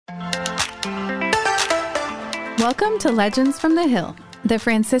Welcome to Legends from the Hill, the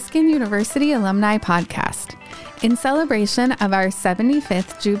Franciscan University Alumni Podcast. In celebration of our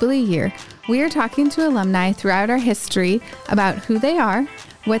 75th Jubilee year, we are talking to alumni throughout our history about who they are,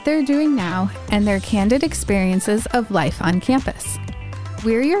 what they're doing now, and their candid experiences of life on campus.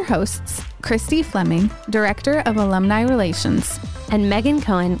 We're your hosts, Christy Fleming, Director of Alumni Relations, and Megan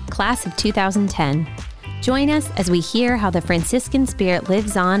Cohen, Class of 2010. Join us as we hear how the Franciscan spirit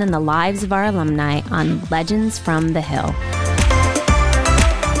lives on in the lives of our alumni on Legends from the Hill.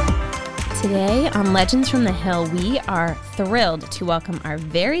 Today on Legends from the Hill, we are thrilled to welcome our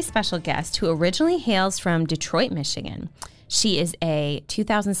very special guest who originally hails from Detroit, Michigan. She is a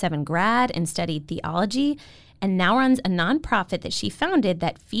 2007 grad and studied theology and now runs a nonprofit that she founded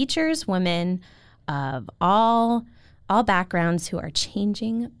that features women of all backgrounds who are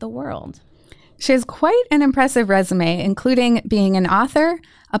changing the world. She has quite an impressive resume, including being an author,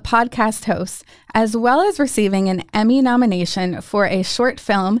 a podcast host, as well as receiving an Emmy nomination for a short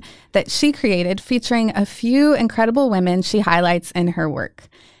film that she created featuring a few incredible women she highlights in her work.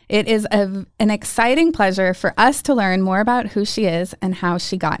 It is an exciting pleasure for us to learn more about who she is and how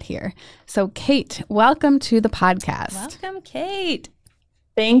she got here. So, Kate, welcome to the podcast. Welcome, Kate.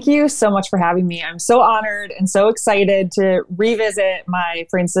 Thank you so much for having me. I'm so honored and so excited to revisit my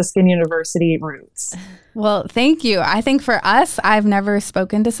Franciscan University roots. Well, thank you. I think for us, I've never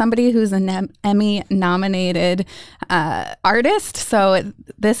spoken to somebody who's an Emmy-nominated artist, so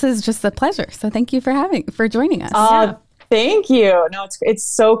this is just a pleasure. So thank you for joining us. Thank you. No, it's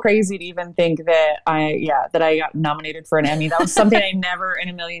so crazy to even think that I got nominated for an Emmy. That was something I never in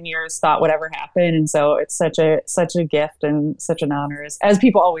a million years thought would ever happen. And so it's such a gift and such an honor, as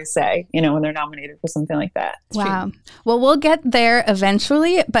people always say, when they're nominated for something like that. Wow. True. Well, we'll get there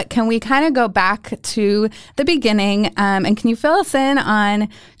eventually, but can we kind of go back to the beginning? And can you fill us in on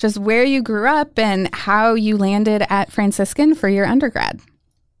just where you grew up and how you landed at Franciscan for your undergrad?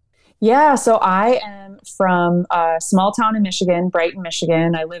 Yeah, so I am from a small town in Michigan, Brighton,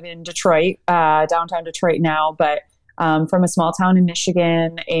 Michigan. I live in Detroit, downtown Detroit now, but from a small town in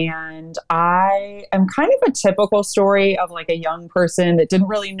Michigan. And I am kind of a typical story of like a young person that didn't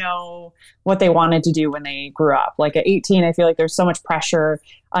really know what they wanted to do when they grew up. Like at 18, I feel like there's so much pressure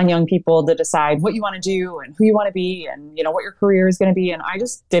on young people to decide what you want to do and who you want to be and, what your career is going to be. And I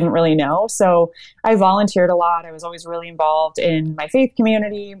just didn't really know. So I volunteered a lot. I was always really involved in my faith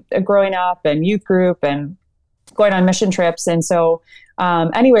community growing up and youth group and going on mission trips. And so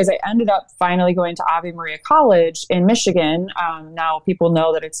anyways, I ended up finally going to Ave Maria College in Michigan. Now people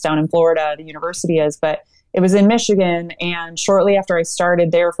know that it's down in Florida, the university is, but it was in Michigan. And shortly after I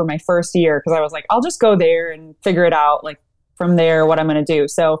started there for my first year, because I was like, I'll just go there and figure it out, like from there, what I'm going to do.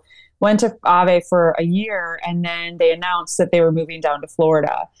 So went to Ave for a year, and then they announced that they were moving down to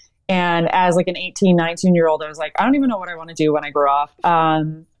Florida. And as like an 18, 19-year-old, I was like, I don't even know what I want to do when I grow up.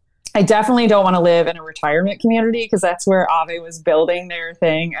 I definitely don't want to live in a retirement community because that's where Ave was building their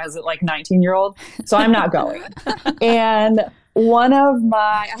thing as a 19-year-old. So I'm not going. And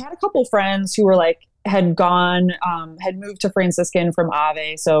I had a couple friends who were had moved to Franciscan from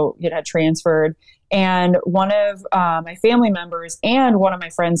Ave. So it had transferred. And one of my family members and one of my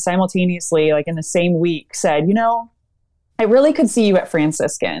friends simultaneously, in the same week said, I really could see you at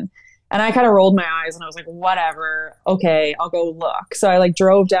Franciscan. And I kind of rolled my eyes and I was like, whatever. Okay, I'll go look. So I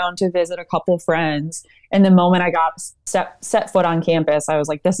drove down to visit a couple friends. And the moment I got set foot on campus, I was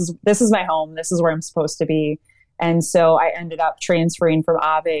like, this is my home. This is where I'm supposed to be. And so I ended up transferring from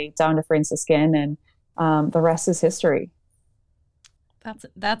Ave down to Franciscan, and the rest is history.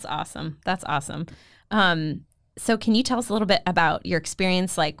 That's awesome. That's awesome. So can you tell us a little bit about your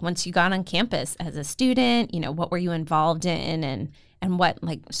experience, once you got on campus as a student, what were you involved in and what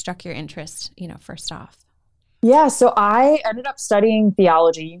struck your interest, first off? Yeah, so I ended up studying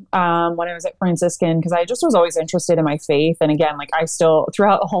theology when I was at Franciscan because I just was always interested in my faith. And again, I still,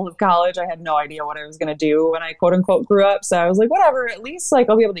 throughout the whole of college, I had no idea what I was going to do when I quote unquote grew up. So I was like, whatever, at least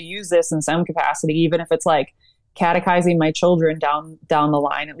I'll be able to use this in some capacity, even if it's catechizing my children down the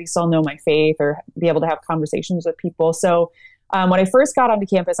line. At least I'll know my faith or be able to have conversations with people. So when I first got onto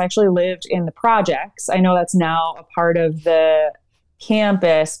campus, I actually lived in the projects. I know that's now a part of the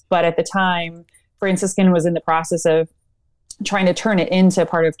campus, but at the time, Franciscan was in the process of trying to turn it into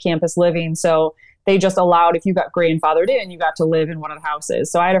part of campus living. So they just allowed, if you got grandfathered in, you got to live in one of the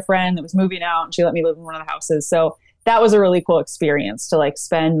houses. So I had a friend that was moving out and she let me live in one of the houses. So that was a really cool experience to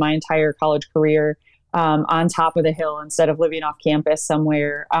spend my entire college career on top of the hill instead of living off campus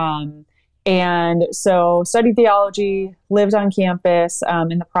somewhere. And so studied theology, lived on campus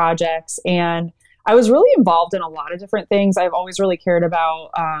in the projects, and I was really involved in a lot of different things. I've always really cared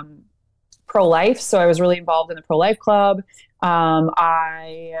about pro-life. So I was really involved in the pro-life club.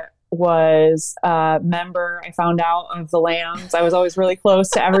 I was a member, I found out, of the Lambs. I was always really close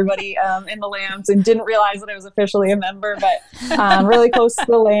to everybody in the Lambs and didn't realize that I was officially a member, but really close to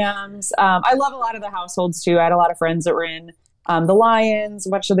the Lambs. I love a lot of the households too. I had a lot of friends that were in the Lions. A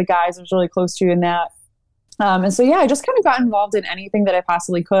bunch of the guys I was really close to in that. And so, yeah, I just kind of got involved in anything that I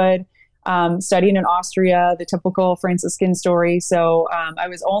possibly could. Studying in Austria, the typical Franciscan story. So I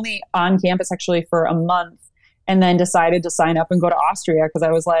was only on campus actually for a month, and then decided to sign up and go to Austria because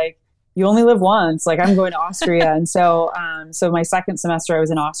I was like, you only live once. Like, I'm going to Austria. And so my second semester I was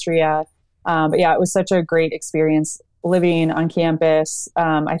in Austria. But yeah, it was such a great experience living on campus.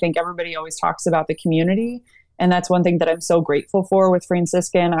 I think everybody always talks about the community, and that's one thing that I'm so grateful for with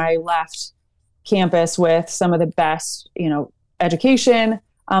Franciscan. I left campus with some of the best, education,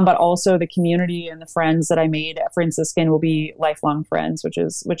 but also the community and the friends that I made at Franciscan will be lifelong friends, which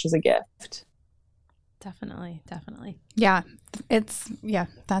is a gift. Definitely. Yeah,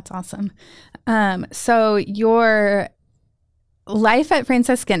 that's awesome. So your life at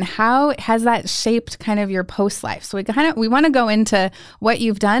Franciscan, how has that shaped kind of your post life? So we want to go into what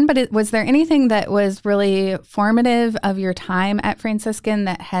you've done, but was there anything that was really formative of your time at Franciscan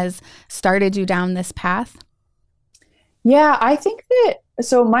that has started you down this path? Yeah, I think that,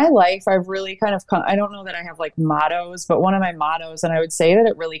 so my life, I've really kind of, I don't know that I have like mottos, but one of my mottos, and I would say that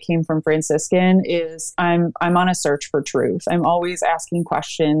it really came from Franciscan, is I'm on a search for truth. I'm always asking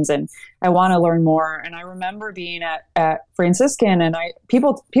questions and I want to learn more. And I remember being at Franciscan, and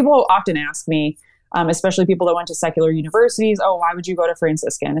people often ask me, especially people that went to secular universities, oh, why would you go to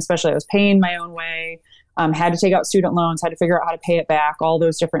Franciscan? Especially I was paying my own way, had to take out student loans, had to figure out how to pay it back, all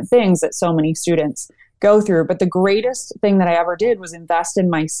those different things that so many students go through. But the greatest thing that I ever did was invest in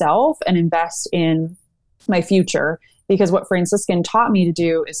myself and invest in my future, because what Franciscan taught me to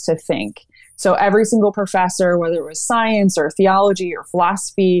do is to think. So every single professor, whether it was science or theology or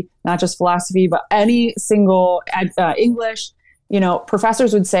philosophy, not just philosophy, but any single English,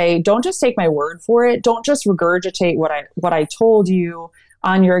 professors would say, don't just take my word for it. Don't just regurgitate what I told you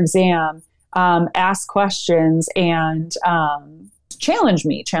on your exam. Ask questions and challenge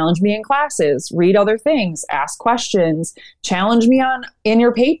me in classes, read other things, ask questions, challenge me in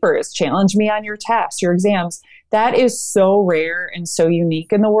your papers, challenge me on your tests, your exams. That is so rare and so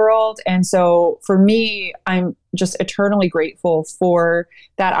unique in the world. And so for me, I'm just eternally grateful for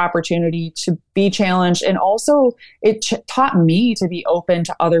that opportunity to be challenged. And also it taught me to be open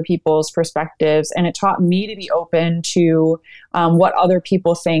to other people's perspectives. And it taught me to be open to what other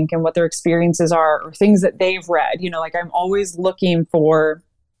people think and what their experiences are, or things that they've read. Like, I'm always looking for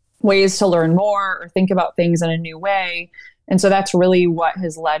ways to learn more or think about things in a new way. And so that's really what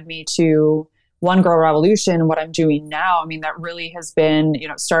has led me to One Girl Revolution, what I'm doing now. I mean, that really has been,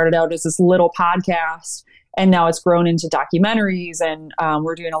 started out as this little podcast, and now it's grown into documentaries, and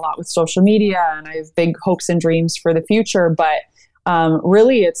we're doing a lot with social media, and I have big hopes and dreams for the future. But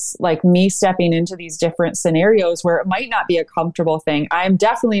really, it's like me stepping into these different scenarios where it might not be a comfortable thing. I'm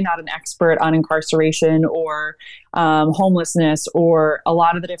definitely not an expert on incarceration or homelessness or a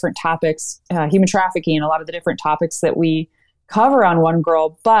lot of the different topics, human trafficking, a lot of the different topics that we cover on One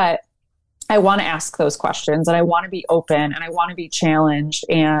Girl, but I want to ask those questions, and I want to be open, and I want to be challenged.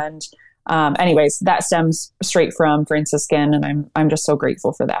 And anyways, that stems straight from Franciscan, and I'm just so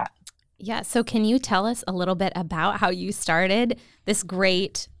grateful for that. Yeah. So can you tell us a little bit about how you started this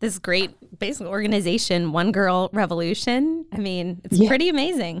great basic organization, One Girl Revolution? I mean, it's pretty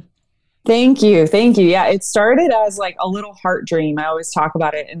amazing. Thank you. Yeah, it started as like a little heart dream. I always talk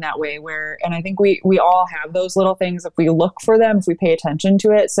about it in that way, and I think we all have those little things if we look for them, if we pay attention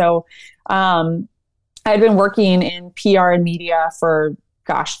to it. So I'd been working in PR and media for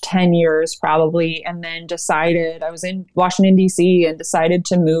 10 years probably, and then decided, I was in Washington, D.C., and decided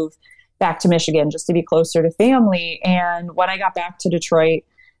to move back to Michigan just to be closer to family. And when I got back to Detroit,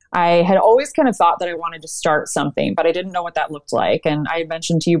 I had always kind of thought that I wanted to start something, but I didn't know what that looked like. And I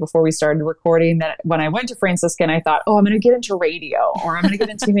mentioned to you before we started recording that when I went to Franciscan, I thought, I'm going to get into radio, or I'm going to get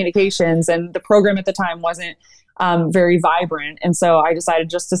into communications. And the program at the time wasn't very vibrant. And so I decided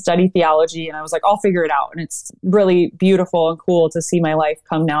just to study theology, and I was like, I'll figure it out. And it's really beautiful and cool to see my life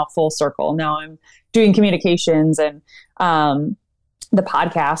come now full circle. Now I'm doing communications and the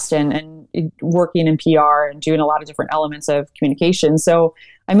podcast and working in PR and doing a lot of different elements of communication. So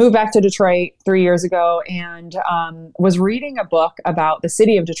I moved back to Detroit 3 years ago, and was reading a book about the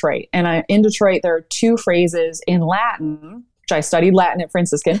city of Detroit. And in Detroit, there are two phrases in Latin, which I studied Latin at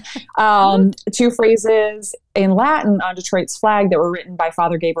Franciscan, two phrases in Latin on Detroit's flag that were written by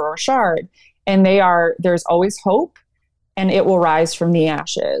Father Gabriel Richard. And they are, there's always hope, and it will rise from the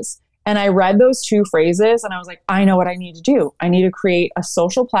ashes. And I read those two phrases and I was like, I know what I need to do. I need to create a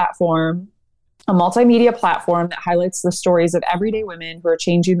social platform, a multimedia platform that highlights the stories of everyday women who are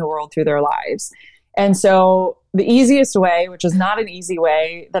changing the world through their lives. And so the easiest way, which is not an easy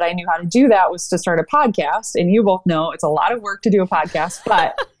way that I knew how to do that, was to start a podcast. And you both know it's a lot of work to do a podcast,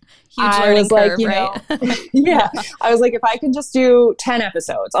 but huge learning curve, right? Yeah. I was like, if I can just do 10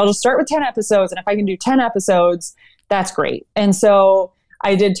 episodes, I'll just start with 10 episodes. And if I can do 10 episodes, that's great. And so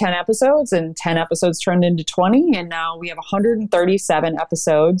I did 10 episodes, and 10 episodes turned into 20. And now we have 137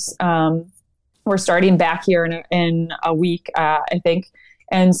 episodes. We're starting back here in a week, I think.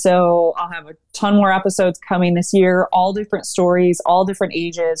 And so I'll have a ton more episodes coming this year, all different stories, all different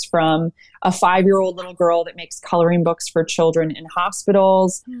ages, from a 5-year-old little girl that makes coloring books for children in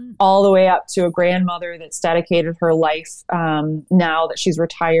hospitals, all the way up to a grandmother that's dedicated her life, now that she's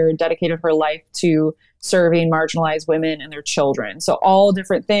retired, dedicated her life to serving marginalized women and their children. So all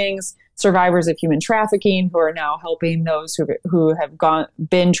different things, survivors of human trafficking who are now helping those who have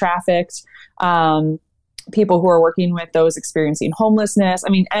been trafficked, people who are working with those experiencing homelessness. I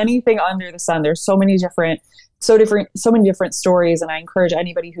mean, anything under the sun. There's so many different stories. And I encourage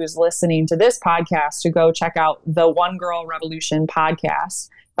anybody who's listening to this podcast to go check out the One Girl Revolution podcast.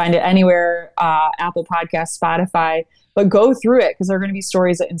 Find it anywhere, Apple Podcasts, Spotify, but go through it, because there are going to be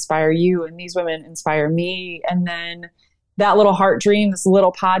stories that inspire you, and these women inspire me. And then that little heart dream, this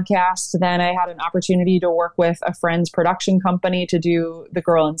little podcast, then I had an opportunity to work with a friend's production company to do The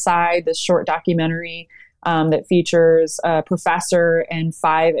Girl Inside, this short documentary that features a professor and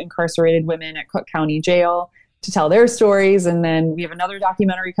 5 incarcerated women at Cook County Jail to tell their stories. And then we have another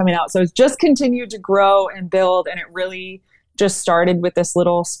documentary coming out. So it's just continued to grow and build. And it really just started with this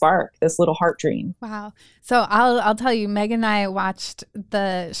little spark, this little heart dream. Wow. So I'll tell you, Meg and I watched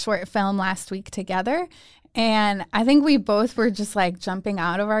the short film last week together. And I think we both were just like jumping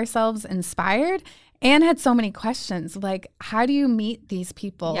out of ourselves, inspired, and had so many questions. Like, how do you meet these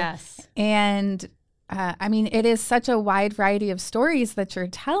people? Yes. And I mean, it is such a wide variety of stories that you're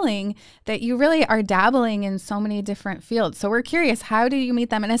telling that you really are dabbling in so many different fields. So we're curious, how do you meet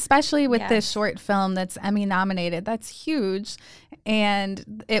them? And especially with this short film that's Emmy nominated, that's huge.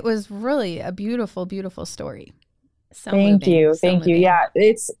 And it was really a beautiful, beautiful story. So Thank moving. you. So Thank you. moving.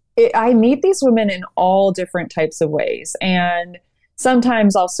 Yeah, I meet these women in all different types of ways. And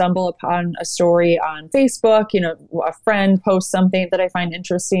sometimes I'll stumble upon a story on Facebook, a friend posts something that I find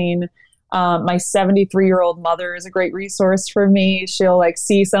interesting. My 73-year-old mother is a great resource for me. She'll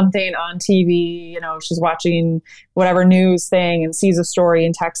see something on TV, she's watching whatever news thing and sees a story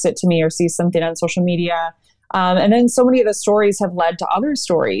and texts it to me, or sees something on social media. And then so many of the stories have led to other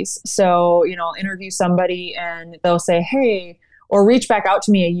stories. So, I'll interview somebody and they'll say, hey, or reach back out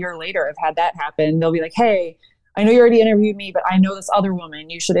to me a year later. I've had that happen. They'll be like, hey, I know you already interviewed me, but I know this other woman,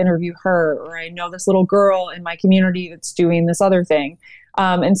 you should interview her. Or I know this little girl in my community that's doing this other thing.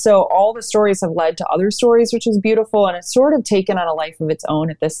 And so all the stories have led to other stories, which is beautiful. And it's sort of taken on a life of its own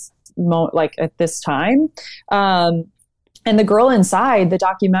at this at this time. And The Girl Inside, the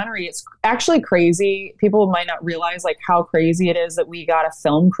documentary, it's actually crazy. People might not realize how crazy it is that we got a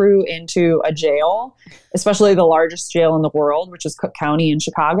film crew into a jail, especially the largest jail in the world, which is Cook County in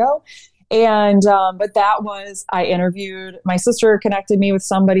Chicago. And, but I interviewed, my sister connected me with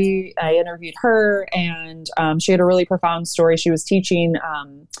somebody, I interviewed her, and she had a really profound story. She was teaching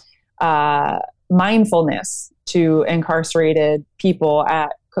mindfulness to incarcerated people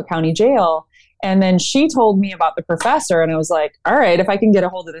at Cook County Jail. And then she told me about the professor, and I was like, all right, if I can get a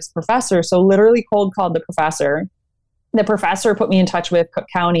hold of this professor. So literally cold called the professor. The professor put me in touch with Cook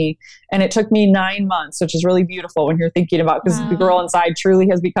County, and it took me 9 months, which is really beautiful when you're thinking about, because The Girl Inside truly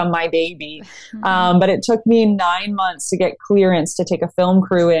has become my baby. But it took me 9 months to get clearance to take a film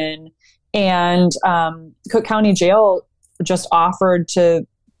crew in. And Cook County Jail just offered to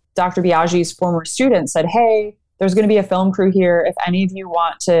Dr. Biaggi's former students, said, hey, there's going to be a film crew here. If any of you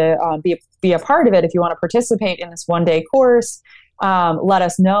want to be a part of it, if you want to participate in this one-day course, let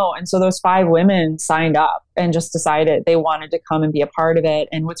us know. And so those 5 women signed up and just decided they wanted to come and be a part of it.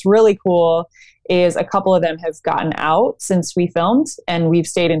 And what's really cool is a couple of them have gotten out since we filmed, and we've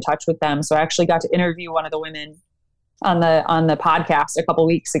stayed in touch with them. So I actually got to interview one of the women on the podcast a couple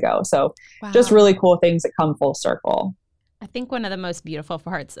weeks ago. So just really cool things that come full circle. I think one of the most beautiful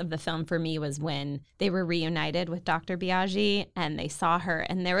parts of the film for me was when they were reunited with Dr. Biaggi and they saw her,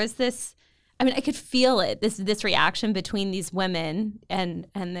 and there was this, I could feel it, this reaction between these women and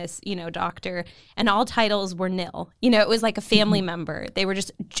this, doctor, and all titles were nil. It was like a family member. They were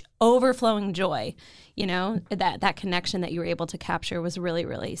just overflowing joy. That connection that you were able to capture was really,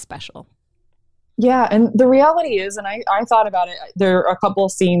 really special. Yeah. And the reality is, and I thought about it, there are a couple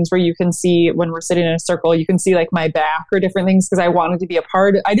of scenes where you can see when we're sitting in a circle, you can see like my back or different things because I wanted to be a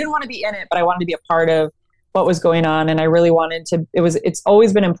part I didn't want to be in it, but I wanted to be a part of what was going on. And I really wanted to, it's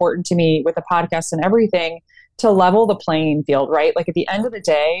always been important to me with the podcast and everything to level the playing field, right? Like at the end of the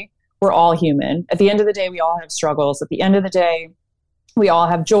day, we're all human. At the end of the day, we all have struggles. At the end of the day, we all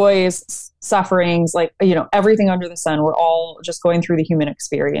have joys, sufferings, like, everything under the sun. We're all just going through the human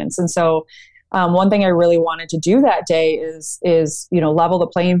experience. And so one thing I really wanted to do that day is level the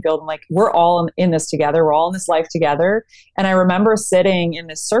playing field. And like, we're all in this together. We're all in this life together. And I remember sitting in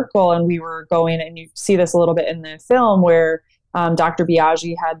this circle and we were going, and you see this a little bit in the film where Dr.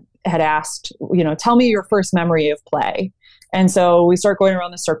 Biaggi had asked, tell me your first memory of play. And so we start going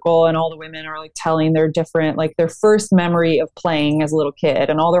around the circle and all the women are like telling their different, like their first memory of playing as a little kid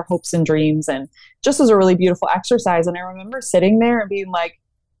and all their hopes and dreams. And just was a really beautiful exercise. And I remember sitting there and being like,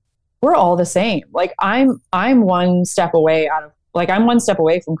 we're all the same. Like I'm one step away I'm one step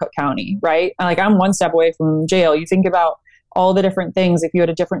away from Cook County, right? And like I'm one step away from jail. You think about all the different things. If you had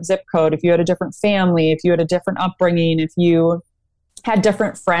a different zip code, if you had a different family, if you had a different upbringing, if you had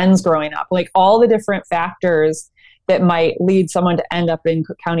different friends growing up, like all the different factors that might lead someone to end up in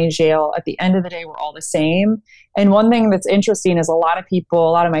Cook County jail. At the end of the day, we're all the same. And one thing that's interesting is a lot of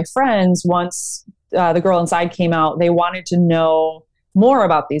my friends, once The Girl Inside came out, they wanted to know more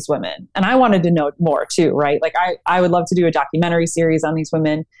about these women. And I wanted to know more too, right? Like I would love to do a documentary series on these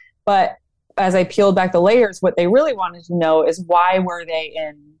women. But as I peeled back the layers, what they really wanted to know is why were they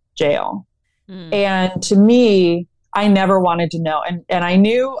in jail? And to me, I never wanted to know. And I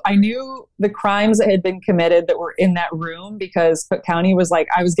knew the crimes that had been committed that were in that room because Cook County was like,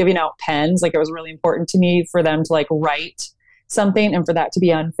 I was giving out pens. Like it was really important to me for them to like write something and for that to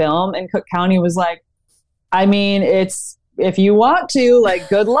be on film. And Cook County was like, I mean, it's, if you want to, like,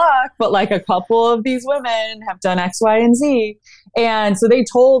 good luck, but like a couple of these women have done X, Y, and Z. And so they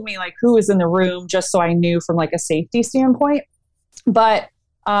told me like who was in the room just so I knew from like a safety standpoint. But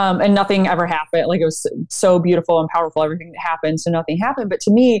and nothing ever happened. Like it was so beautiful and powerful, everything that happened. So nothing happened. But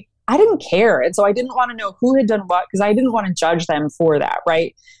to me, I didn't care. And so I didn't want to know who had done what because I didn't want to judge them for that.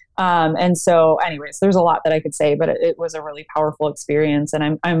 Right. And so anyways, there's a lot that I could say, but it was a really powerful experience.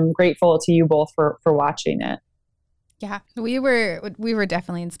 And I'm grateful to you both for watching it. Yeah, we were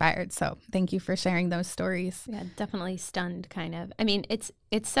definitely inspired. So thank you for sharing those stories. Yeah, definitely stunned kind of. I mean, it's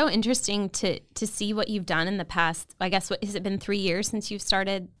so interesting to see what you've done in the past. I guess, what has it been 3 years since you've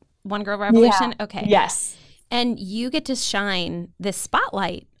started One Girl Revolution? Yeah. Okay. Yes. And you get to shine this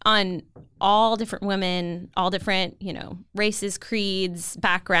spotlight on all different women, all different, races, creeds,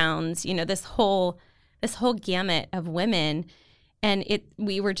 backgrounds, this whole gamut of women. And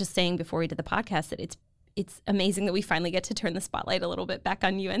we were just saying before we did the podcast that it's amazing that we finally get to turn the spotlight a little bit back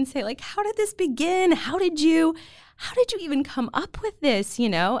on you and say, like, how did this begin? How did you even come up with this?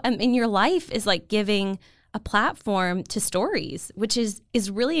 And your life is like giving a platform to stories, which is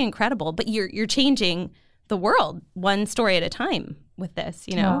really incredible. But you're changing the world one story at a time with this,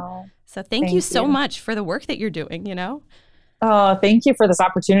 Oh, so thank you so much for the work that you're doing, Oh, thank you for this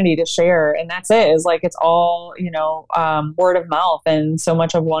opportunity to share. And that's it. Is like, it's all, word of mouth. And so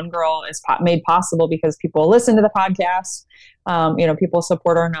much of One Girl is made possible because people listen to the podcast. People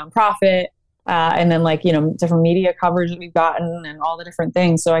support our nonprofit. And then different media coverage that we've gotten and all the different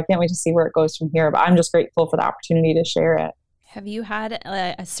things. So I can't wait to see where it goes from here. But I'm just grateful for the opportunity to share it. Have you had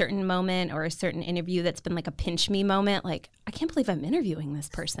a certain moment or a certain interview that's been like a pinch me moment? Like, I can't believe I'm interviewing this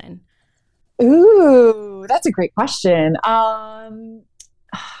person. Ooh, that's a great question.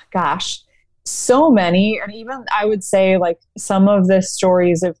 Gosh, so many. And even I would say like some of the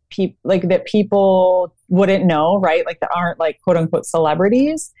stories of people like that people wouldn't know, right? Like that aren't like quote unquote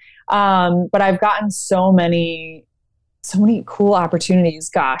celebrities. But I've gotten so many cool opportunities.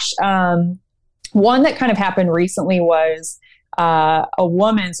 Gosh. One that kind of happened recently was a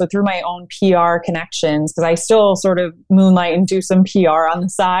woman. So through my own PR connections, because I still sort of moonlight and do some PR on the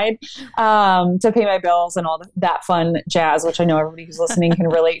side to pay my bills and all that fun jazz, which I know everybody who's listening can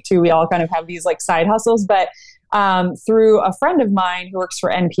relate to. We all kind of have these like side hustles, but through a friend of mine who works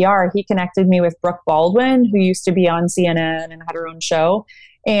for NPR, he connected me with Brooke Baldwin, who used to be on CNN and had her own show.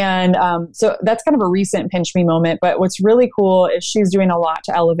 And so that's kind of a recent pinch me moment. But what's really cool is she's doing a lot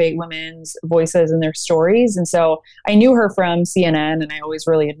to elevate women's voices and their stories. And so I knew her from CNN and I always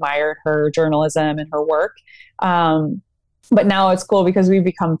really admired her journalism and her work. But now it's cool because we've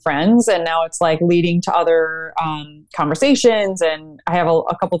become friends and now it's like leading to other conversations. And I have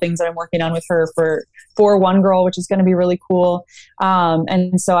a couple things that I'm working on with her for One Girl, which is going to be really cool.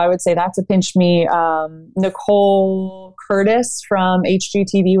 And so I would say that's a pinch me. Nicole Curtis from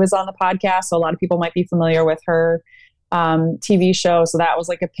HGTV was on the podcast. So a lot of people might be familiar with her TV show. So that was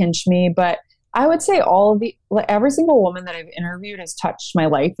like a pinch me. But I would say every single woman that I've interviewed has touched my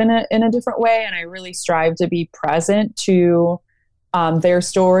life in a different way. And I really strive to be present to their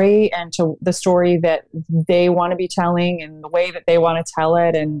story and to the story that they want to be telling and the way that they want to tell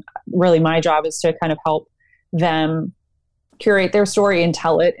it. And really my job is to kind of help them curate their story and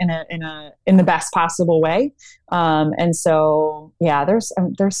tell it in the best possible way. And so, yeah, there's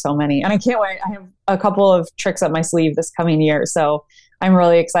so many, and I can't wait. I have a couple of tricks up my sleeve this coming year. So I'm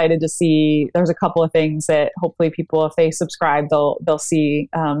really excited to see, there's a couple of things that hopefully people, if they subscribe, they'll see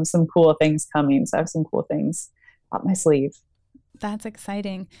some cool things coming. So I have some cool things up my sleeve. That's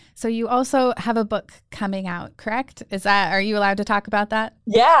exciting. So you also have a book coming out, correct? Are you allowed to talk about that?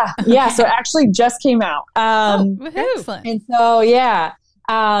 Yeah. Yeah. So it actually just came out. Excellent. And so, yeah.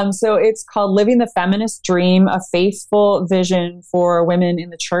 So it's called Living the Feminist Dream, a Faithful Vision for Women in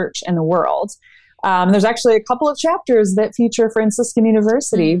the Church and the World. There's actually a couple of chapters that feature Franciscan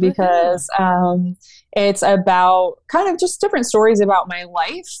University because it's about kind of just different stories about my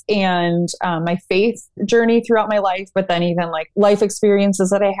life and my faith journey throughout my life, but then even like life experiences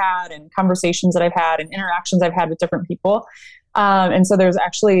that I had and conversations that I've had and interactions I've had with different people. And so there's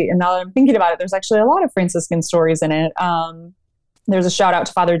actually, and now that I'm thinking about it, there's actually a lot of Franciscan stories in it. There's a shout out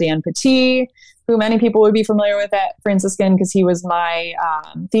to Father Dan Petit, who many people would be familiar with at Franciscan because he was my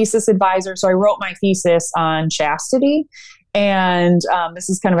thesis advisor. So I wrote my thesis on chastity. And this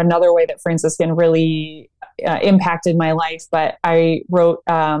is kind of another way that Franciscan really impacted my life. But I wrote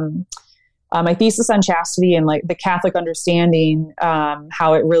my thesis on chastity and like the Catholic understanding,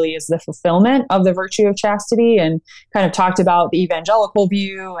 how it really is the fulfillment of the virtue of chastity, and kind of talked about the evangelical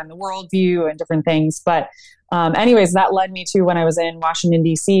view and the world view and different things. But anyways, that led me to when I was in Washington,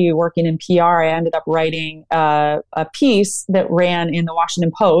 D.C. working in PR, I ended up writing a piece that ran in the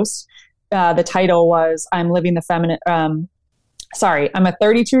Washington Post. The title was, I'm a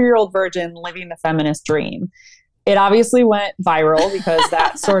 32-year-old virgin living the feminist dream. It obviously went viral because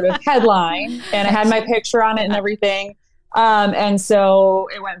that sort of headline, and it had my picture on it and everything. And so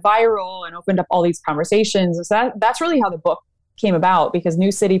it went viral and opened up all these conversations. And so that's really how the book came about, because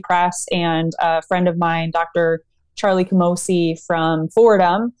New City Press and a friend of mine, Dr. Charlie Camosi from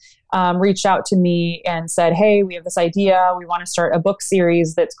Fordham, reached out to me and said, hey, we have this idea. We want to start a book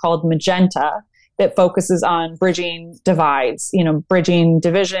series that's called Magenta, that focuses on bridging divides, bridging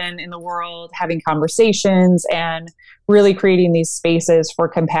division in the world, having conversations, and really creating these spaces for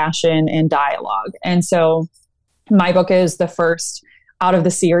compassion and dialogue. And so my book is the first out of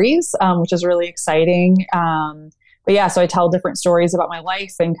the series, which is really exciting. But yeah, so I tell different stories about my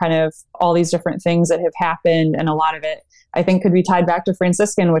life and kind of all these different things that have happened. And a lot of it, I think, could be tied back to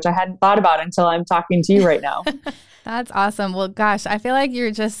Franciscan, which I hadn't thought about until I'm talking to you right now. That's awesome. Well, gosh, I feel like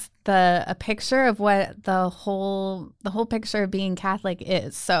you're just a picture of what the whole picture of being Catholic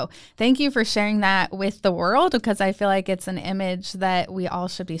is. So thank you for sharing that with the world, because I feel like it's an image that we all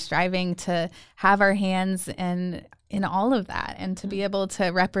should be striving to have our hands in all of that, and to be able to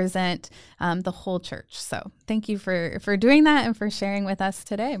represent the whole church. So thank you for doing that and for sharing with us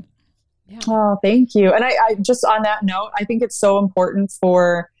today. Yeah. Oh, thank you. And I just on that note, I think it's so important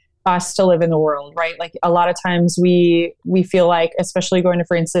for us to live in the world, right? Like a lot of times we feel like, especially going to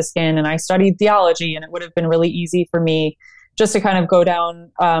Franciscan, and I studied theology, and it would have been really easy for me just to kind of go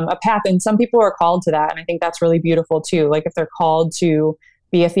down a path. And some people are called to that. And I think that's really beautiful too. Like if they're called to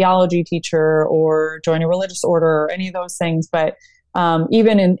be a theology teacher or join a religious order or any of those things. But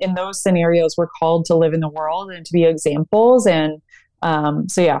even in those scenarios, we're called to live in the world and to be examples. And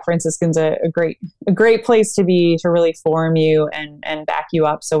so yeah, Franciscan's a great place to be, to really form you and back you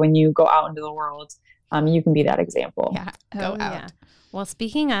up. So when you go out into the world, you can be that example. Yeah. Go out. Yeah. Well,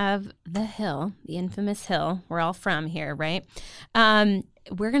 speaking of the Hill, the infamous Hill, we're all from here, right?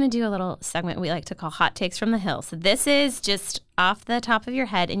 We're going to do a little segment we like to call Hot Takes from the Hill. So this is just off the top of your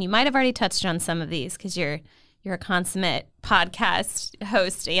head, and you might have already touched on some of these because you're a consummate podcast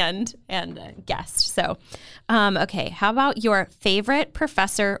host and guest. So, okay, how about your favorite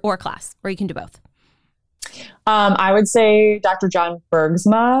professor or class? Or you can do both. I would say Dr. John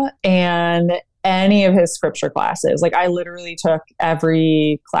Bergsma and any of his scripture classes. Like I literally took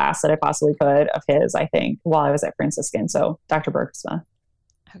every class that I possibly could of his, I think, while I was at Franciscan. So Dr. Bergsma.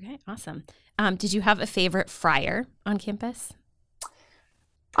 Okay, awesome. Did you have a favorite friar on campus?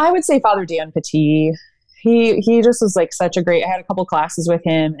 I would say Father Dan Petit. He just was like such a great, I had a couple classes with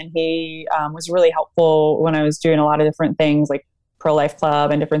him, and he was really helpful when I was doing a lot of different things like pro-life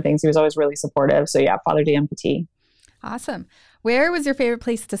club and different things. He was always really supportive. So yeah, Father Dan Petit. Awesome. Where was your favorite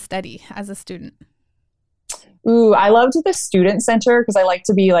place to study as a student? Ooh, I loved the student center because I like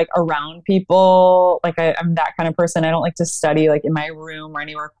to be like around people. Like I'm that kind of person. I don't like to study like in my room or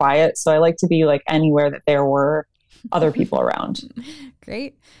anywhere quiet. So I like to be like anywhere that there were other people around.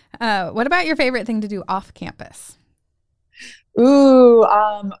 Great. What about your favorite thing to do off campus? Ooh,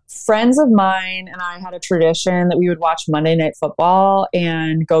 friends of mine and I had a tradition that we would watch Monday Night Football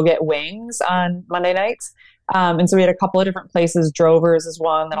and go get wings on Monday nights. And so we had a couple of different places. Drovers is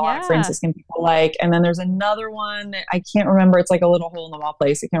one that a lot of Franciscan people like. And then there's another one that I can't remember. It's like a little hole in the wall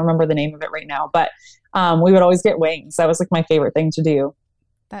place. I can't remember the name of it right now, but we would always get wings. That was like my favorite thing to do.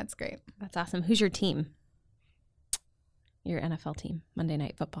 That's great. That's awesome. Who's your team? Your NFL team, Monday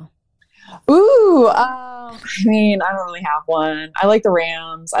Night Football. Ooh, I mean, I don't really have one. I like the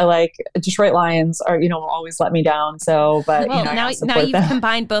Rams. I like Detroit Lions will always let me down. So, but well, now you've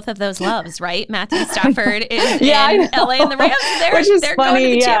combined both of those loves, right? Matthew Stafford is in LA and the Rams. They're going to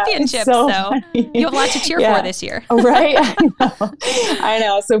the championship. So you have a lot to cheer for this year. Right. I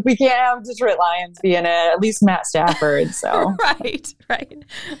know. So if we can't have Detroit Lions be in it, at least Matt Stafford. So Right.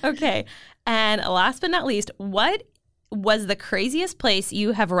 Okay. And last but not least, what was the craziest place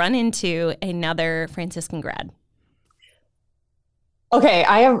you have run into another Franciscan grad? Okay,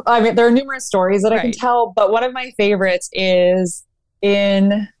 there are numerous stories that I can tell, but one of my favorites is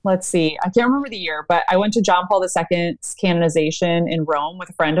let's see, I can't remember the year, but I went to John Paul II's canonization in Rome with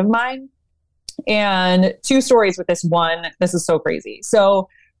a friend of mine. And two stories with this one. This is so crazy. So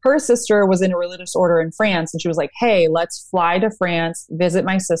her sister was in a religious order in France, and she was like, hey, let's fly to France, visit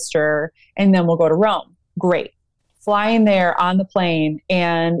my sister, and then we'll go to Rome. Great. Flying there on the plane,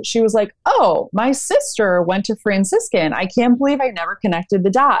 and she was like, oh, my sister went to Franciscan. I can't believe I never connected the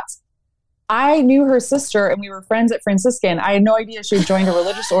dots. I knew her sister and we were friends at Franciscan. I had no idea she had joined a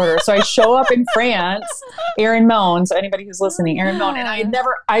religious order. So I show up in France, Erin Moan. So anybody who's listening, Erin Moan. And I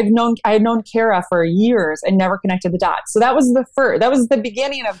had known Kara for years and never connected the dots. So that was the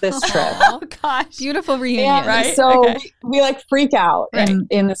beginning of this trip. Oh gosh. Beautiful reunion, right? So we like freak out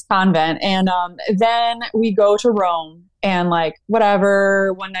in this convent. And then we go to Rome and like,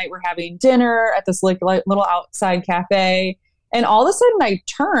 whatever, one night we're having dinner at this like little outside cafe. And all of a sudden I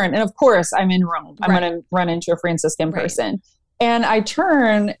turn, and of course I'm in Rome. I'm going to run into a Franciscan person. And I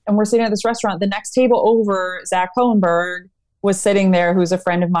turn and we're sitting at this restaurant. The next table over, Zach Hohenberg was sitting there, who's a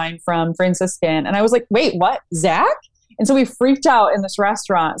friend of mine from Franciscan. And I was like, wait, what? Zach? And so we freaked out in this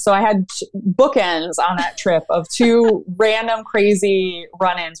restaurant. So I had bookends on that trip of two random crazy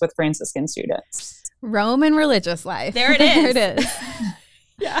run-ins with Franciscan students. Rome and religious life. There it is. There it is.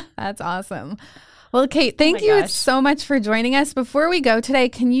 Yeah. That's awesome. Well, Kate, thank you so much for joining us. Before we go today,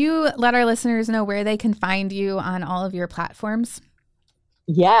 can you let our listeners know where they can find you on all of your platforms?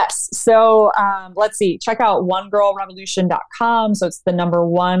 Yes. So let's see. Check out onegirlrevolution.com. So it's the number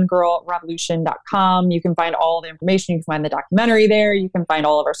onegirlrevolution.com. You can find all the information. You can find the documentary there. You can find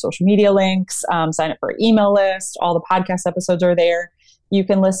all of our social media links. Sign up for our email list. All the podcast episodes are there. You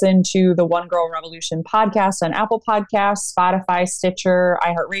can listen to the One Girl Revolution podcast on Apple Podcasts, Spotify, Stitcher,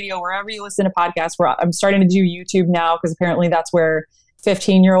 iHeartRadio, wherever you listen to podcasts. I'm starting to do YouTube now because apparently that's where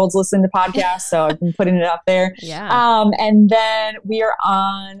 15-year-olds listen to podcasts. So I've been putting it up there. Yeah. And then we are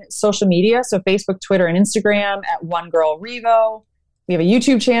on social media. So Facebook, Twitter, and Instagram at One Girl Revo. We have a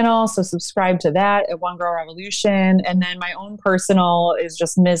YouTube channel. So subscribe to that at One Girl Revolution. And then my own personal is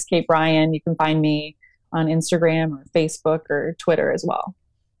just Ms. Kate Bryan. You can find me on Instagram or Facebook or Twitter as well.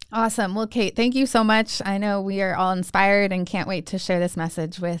 Awesome. Well, Kate, thank you so much. I know we are all inspired and can't wait to share this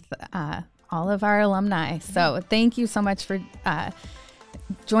message with all of our alumni. So thank you so much for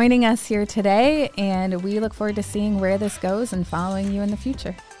joining us here today. And we look forward to seeing where this goes and following you in the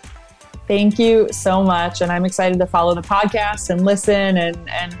future. Thank you so much. And I'm excited to follow the podcast and listen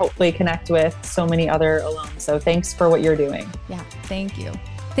and hopefully connect with so many other alums. So thanks for what you're doing. Yeah, thank you.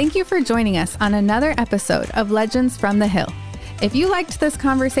 Thank you for joining us on another episode of Legends from the Hill. If you liked this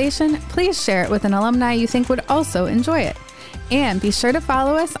conversation, please share it with an alumni you think would also enjoy it. And be sure to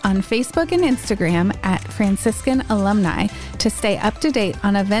follow us on Facebook and Instagram at Franciscan Alumni to stay up to date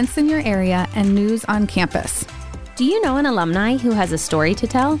on events in your area and news on campus. Do you know an alumni who has a story to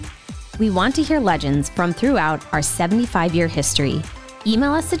tell? We want to hear legends from throughout our 75-year history.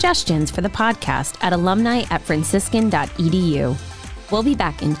 Email us suggestions for the podcast at alumni@franciscan.edu. We'll be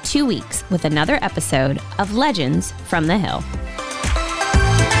back in 2 weeks with another episode of Legends from the Hill.